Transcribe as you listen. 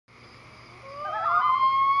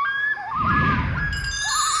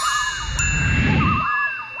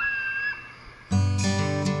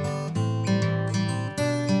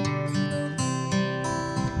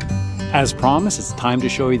As promised, it's time to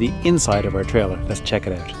show you the inside of our trailer. Let's check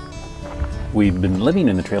it out. We've been living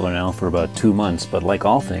in the trailer now for about 2 months, but like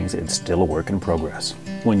all things, it's still a work in progress.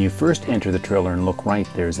 When you first enter the trailer and look right,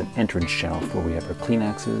 there's an entrance shelf where we have our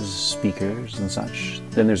Kleenexes, speakers and such.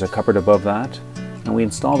 Then there's a cupboard above that, and we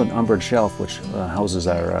installed an umbered shelf which houses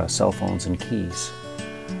our cell phones and keys.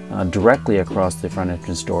 Directly across the front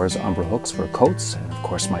entrance doors, umber hooks for coats, and of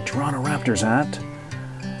course my Toronto Raptors hat.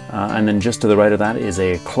 And then just to the right of that is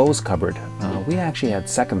a clothes cupboard. We actually had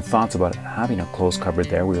second thoughts about having a clothes cupboard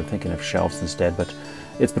there. We were thinking of shelves instead, but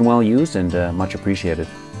it's been well used and much appreciated.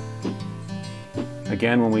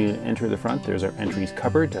 Again, when we enter the front, there's our entries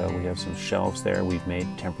cupboard. We have some shelves there we've made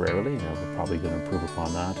temporarily. We're probably going to improve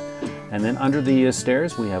upon that. And then under the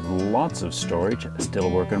stairs, we have lots of storage, still a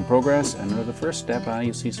work in progress. And under the first step,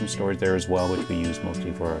 you'll see some storage there as well, which we use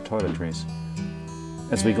mostly for our toiletries.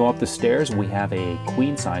 As we go up the stairs, we have a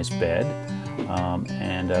queen-size bed,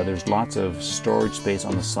 and there's lots of storage space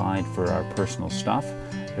on the side for our personal stuff.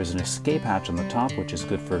 There's an escape hatch on the top, which is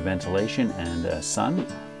good for ventilation and sun.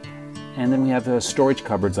 And then we have storage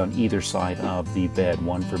cupboards on either side of the bed,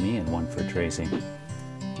 one for me and one for Tracy.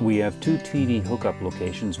 We have 2 TV hookup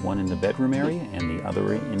locations, one in the bedroom area and the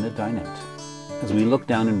other in the dinette. As we look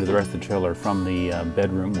down into the rest of the trailer from the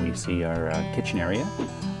bedroom, we see our kitchen area,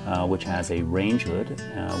 which has a range hood,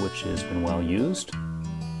 which has been well used.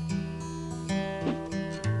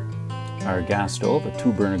 Our gas stove, a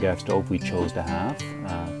 2-burner gas stove we chose to have.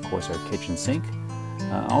 Of course, our kitchen sink.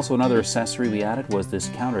 Also, another accessory we added was this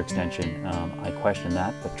counter extension. I questioned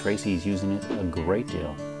that, but Tracy's using it a great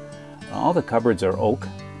deal. All the cupboards are oak,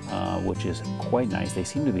 which is quite nice. They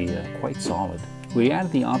seem to be quite solid. We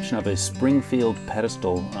added the option of a Springfield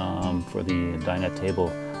pedestal for the dinette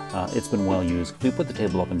table. It's been well used. We put the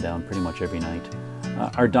table up and down pretty much every night.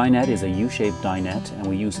 Our dinette is a U-shaped dinette, and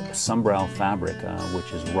we use Sunbrow fabric,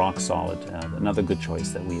 which is rock solid. Another good choice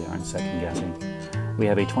that we aren't second guessing. We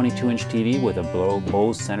have a 22-inch TV with a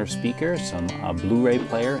Bose center speaker, a Blu-ray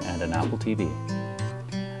player, and an Apple TV.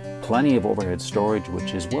 Plenty of overhead storage,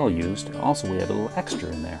 which is well used. Also, we have a little extra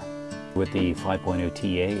in there. With the 5.0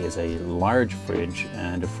 TA is a large fridge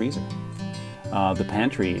and a freezer. The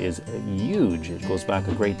pantry is huge. It goes back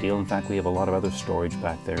a great deal. In fact, we have a lot of other storage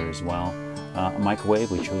back there as well. A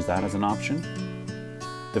microwave, we chose that as an option.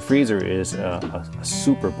 The freezer is a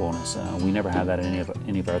super bonus. We never had that in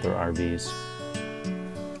any of our other RVs.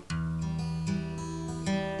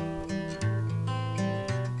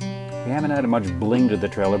 We haven't added much bling to the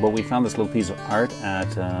trailer, but we found this little piece of art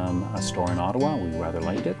at a store in Ottawa. We rather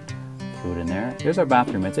liked it. Threw it in there. Here's our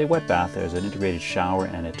bathroom. It's a wet bath. There's an integrated shower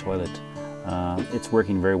and a toilet. It's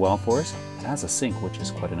working very well for us. It has a sink, which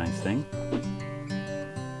is quite a nice thing.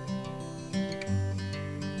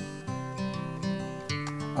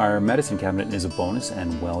 Our medicine cabinet is a bonus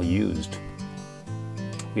and well used.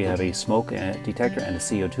 We have a smoke detector and a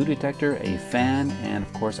CO2 detector, a fan, and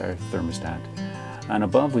of course our thermostat. And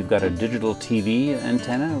above we've got a digital TV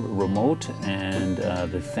antenna, remote, and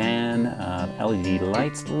the fan, LED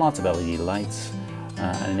lights, lots of LED lights,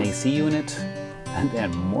 an AC unit, and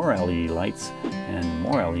then more LED lights and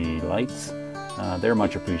more LED lights. They're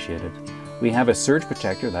much appreciated. We have a surge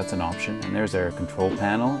protector, that's an option, and there's our control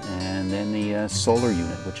panel, and then the solar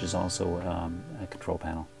unit, which is also a control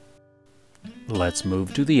panel. Let's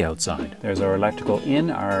move to the outside. There's our electrical in,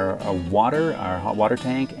 our water, our hot water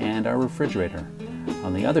tank, and our refrigerator.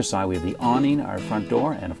 On the other side we have the awning, our front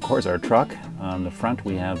door, and of course our truck. On the front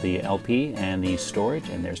we have the LP and the storage,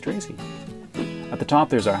 and there's Tracy. At the top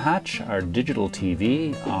there's our hatch, our digital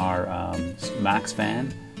TV, our max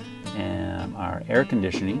fan, and our air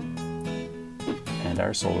conditioning, and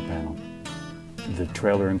our solar panel. The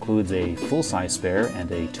trailer includes a full-size spare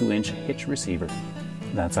and a 2-inch hitch receiver.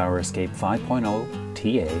 That's our Escape 5.0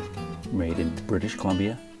 TA, made in British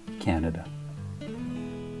Columbia, Canada.